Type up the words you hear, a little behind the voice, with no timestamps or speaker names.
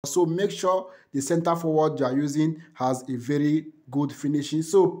So make sure the center forward you are using has a very good finishing.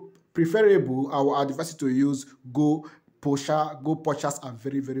 So preferable, I will advise you to use Go Pocha. Go Pochas are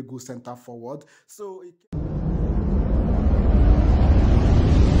very, very good center forward. So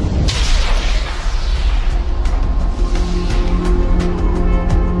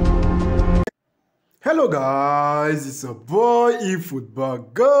hello guys, it's your boy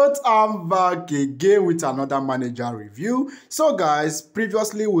eFootball Goat. I'm back again with another manager review. So guys,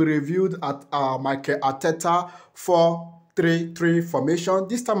 previously we reviewed at Mikel Arteta 4-3-3 formation.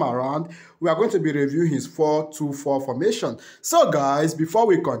 This time around, we are going to be reviewing his 4-2-4 formation. So guys, before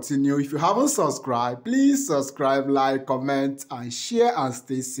we continue, if you haven't subscribed, please subscribe, like, comment, and share, and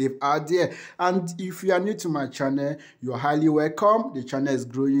stay safe out there. And if you are new to my channel, you are highly welcome. The channel is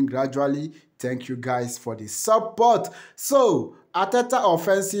growing gradually. Thank you guys for the support. So Arteta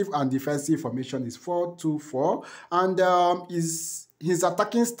offensive and defensive formation is 4-2-4, and his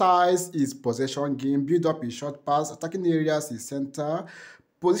attacking styles is possession game, build up is short pass, attacking areas is center,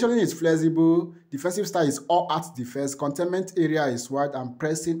 positioning is flexible, defensive style is all-out defense, containment area is wide, and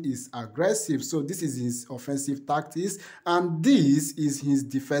pressing is aggressive. So this is his offensive tactics, and this is his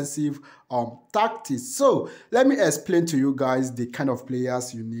defensive tactics. So let me explain to you guys the kind of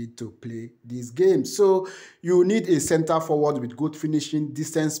players you need to play this game. So you need a center forward with good finishing,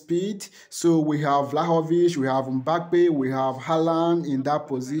 decent speed. So we have Vlahovic, we have Mbappe, we have Haaland in that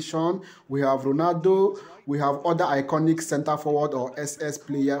position, we have Ronaldo, we have other iconic center forward or SS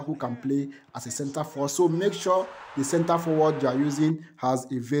player who can play as a center forward. So make sure the center forward you are using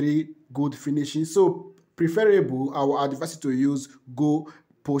has a very good finishing. So preferable, I will advise you to use Go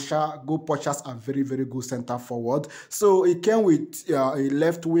Pochas are very, very good center forward. So it came with a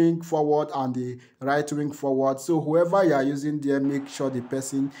left wing forward and a right wing forward. So whoever you are using there, make sure the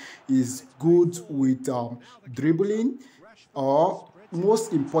person is good with dribbling, or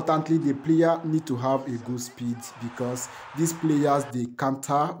most importantly, the player need to have a good speed, because these players, they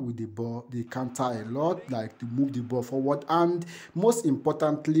counter with the ball, they counter a lot, like to move the ball forward. And most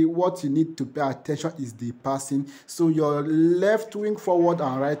importantly, what you need to pay attention is the passing. So your left wing forward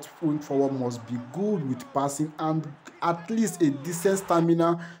and right wing forward must be good with passing and at least a decent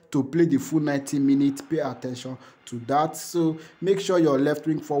stamina to play the full 90 minutes. Pay attention to that. So make sure your left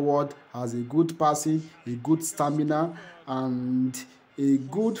wing forward has a good passing, a good stamina, and a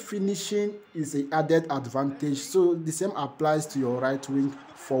good finishing is an added advantage. So the same applies to your right wing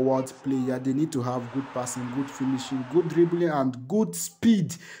forward player. They need to have good passing, good finishing, good dribbling, and good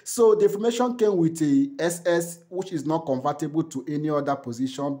speed. So the formation came with a SS, which is not convertible to any other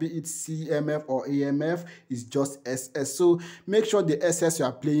position, be it CMF or AMF. It's just SS. So make sure the SS you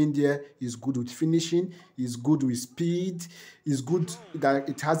are playing there is good with finishing, is good with speed, is good that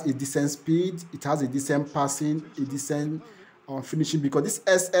it has a decent speed, it has a decent passing, a decent finishing, because this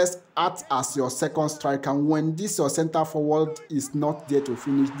SS acts as your second striker. When this your center forward is not there to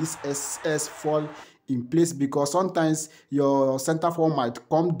finish, this SS fall in place, because sometimes your center forward might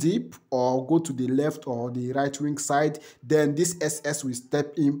come deep or go to the left or the right wing side, then this SS will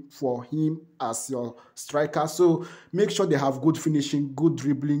step in for him as your striker. So make sure they have good finishing, good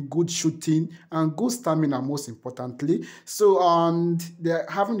dribbling, good shooting, and good stamina, most importantly. So and they're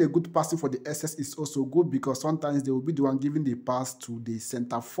having a good passing for the SS is also good, because sometimes they will be the one giving the pass to the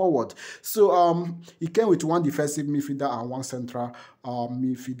center forward. So it came with one defensive midfielder and one central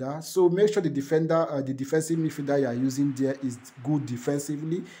midfielder. So make sure the defensive midfielder you are using there is good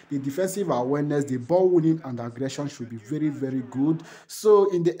defensively. The defensive awareness, the ball winning and aggression should be very, very good.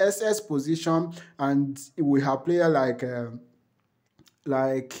 So in the SS position, and we have player like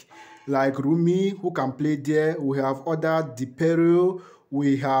Rumi who can play there. We have other Dipero,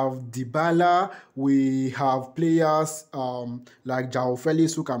 we have Dybala, we have players like João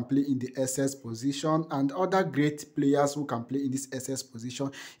Felix who can play in the SS position, and other great players who can play in this SS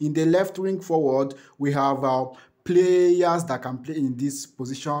position. In the left wing forward, we have players that can play in this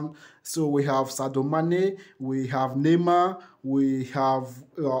position. So we have Sadio Mane, we have Neymar, we have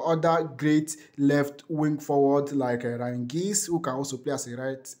other great left wing forward like Ryan Giggs, who can also play as a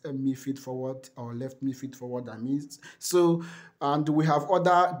right midfield forward or left midfield forward, that means. So, and we have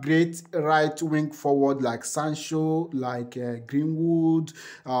other great right wing forward like Sancho, like Greenwood.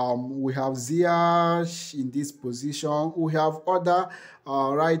 We have Ziyech in this position. We have other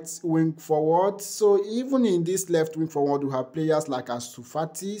right wing forward. So even in this left wing forward, we have players like Ansu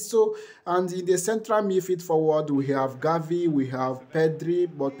Fati. So, and in the central midfield forward, we have Gavi, we have Pedri,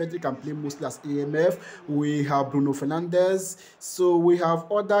 but Pedri can play mostly as AMF. We have Bruno Fernandes. So we have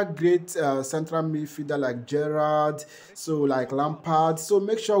other great central midfielder like Gerrard, so like Lampard. So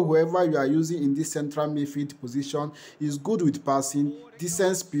make sure whoever you are using in this central midfield position is good with passing,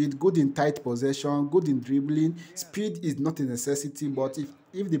 decent speed, good in tight possession, good in dribbling. Speed is not a necessity, but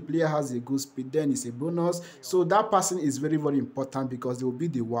if the player has a good speed, then it's a bonus. So that person is very, very important because they will be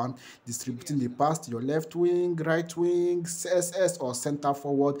the one distributing the pass to your left wing, right wing, SS or center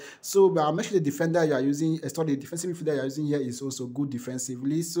forward. So make sure the defender you are using, the defensive midfielder you are using here is also good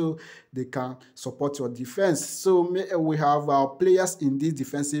defensively, so they can support your defense. So we have players in this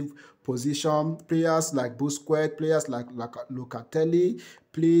defensive position, players like Busquets, players like Locatelli,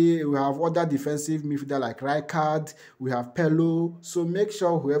 we have other defensive midfielder like Rijkaard, we have Pello. So make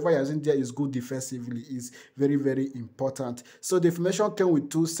sure whoever you're using there is good defensively is very, very important. So the formation came with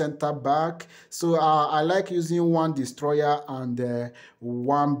 2 center back. So I like using 1 destroyer and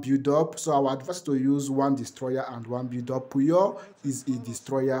 1 build up. So I would advise to use 1 destroyer and 1 build up. Puyol is a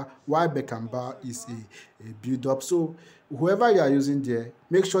destroyer, while Beckenbauer is a build up. So whoever you are using there,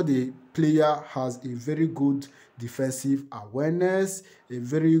 make sure the player has a very good defensive awareness, a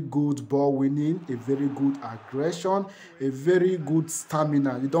very good ball winning, a very good aggression, a very good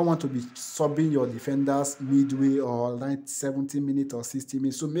stamina. You don't want to be subbing your defenders midway or 70 minutes or 60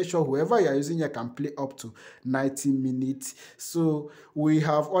 minutes. So make sure whoever you are using here can play up to 90 minutes. So we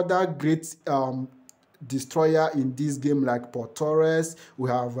have other great destroyer in this game like Paul Torres. We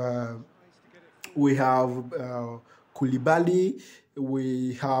have Koulibaly,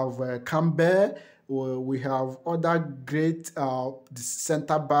 we have Campbell, we have other great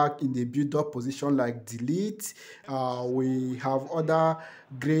center back in the build-up position like Delete. We have other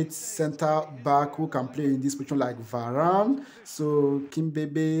great center back who can play in this position like Varane, so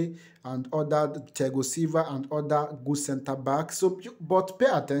Kimpembe and other Thiago Silva and other good center backs. So, but pay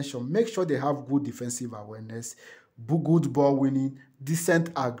attention, make sure they have good defensive awareness, good ball winning, decent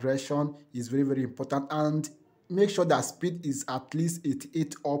aggression is very, very important, and make sure that speed is at least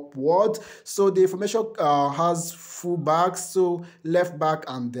 88 upward. So the formation has full backs, so left back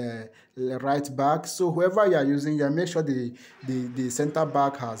and right back. So whoever you are using, make sure the center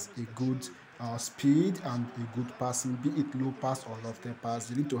back has a good speed and a good passing, be it low pass or lofted pass.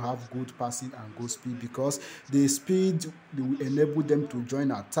 You need to have good passing and good speed, because the speed will enable them to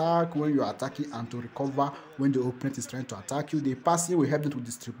join attack when you are attacking and to recover when the opponent is trying to attack you. The passing will help them to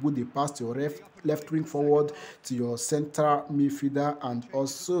distribute the pass to your left wing forward, to your center midfielder, and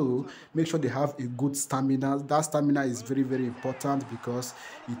also make sure they have a good stamina. That stamina is very, very important because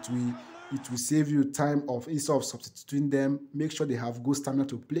it will save you time instead of substituting them. Make sure they have good stamina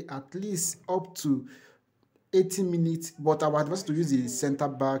to play at least up to 80 minutes, but I would advise to use the center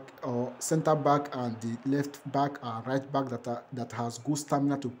back and the left back and right back that has good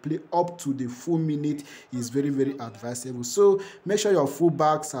stamina to play up to the full minute is very, very advisable. So make sure your full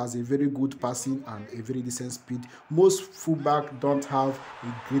backs has a very good passing and a very decent speed. Most full back don't have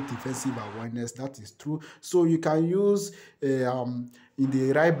a great defensive awareness, that is true. So you can use in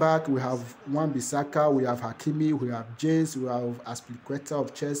the right back, we have Wan-Bissaka, we have Hakimi, we have James, we have Azpilicueta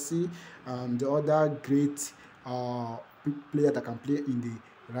of Chelsea, and the other great player that can play in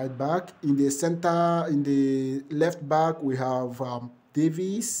the right back. In the center, in the left back, we have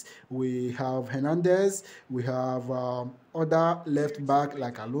Davies, we have Hernandez, we have other left back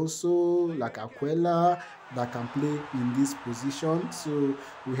like Alonso, like Aquila, that can play in this position. So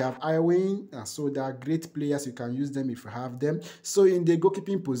we have Iwin, so they are great players. You can use them if you have them. So in the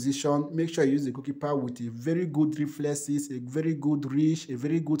goalkeeping position, make sure you use the goalkeeper with a very good reflexes, a very good reach, a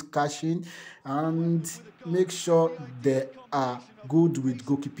very good catching, and make sure they are good with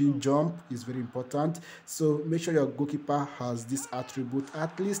goalkeeping jump is very important. So make sure your goalkeeper has this attribute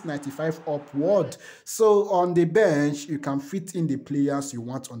at least 95 upward. So on the bench, you can fit in the players you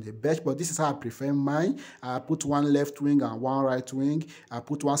want on the bench, but this is how I prefer mine. I put 1 left wing and 1 right wing. I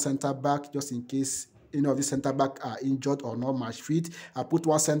put 1 center back just in case any of the center back are injured or not match fit. I put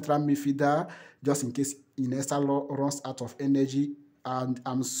 1 central midfielder just in case Iniesta runs out of energy, and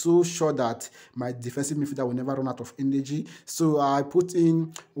I'm so sure that my defensive midfielder will never run out of energy. So I put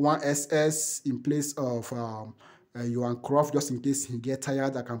in 1 SS in place of Johan Cruyff just in case he get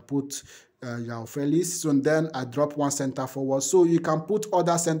tired. I can put João Felix. So then I drop 1 center forward. So you can put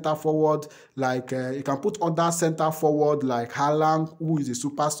other center forward like Haaland, who is a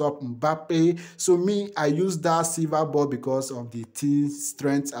super sub, Mbappe. So me, I use that silver ball because of the team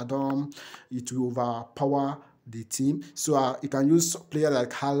strength. It will overpower the team. So you can use player like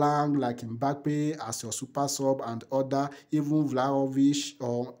Haaland, like Mbappe as your super sub, and other, even Vlahovic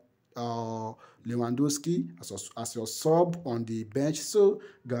or Lewandowski as your sub on the bench. So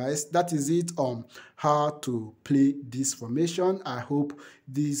guys, that is it on how to play this formation. I hope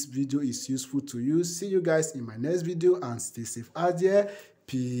this video is useful to you. See you guys in my next video, and stay safe out there.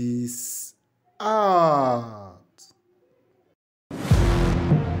 Peace out.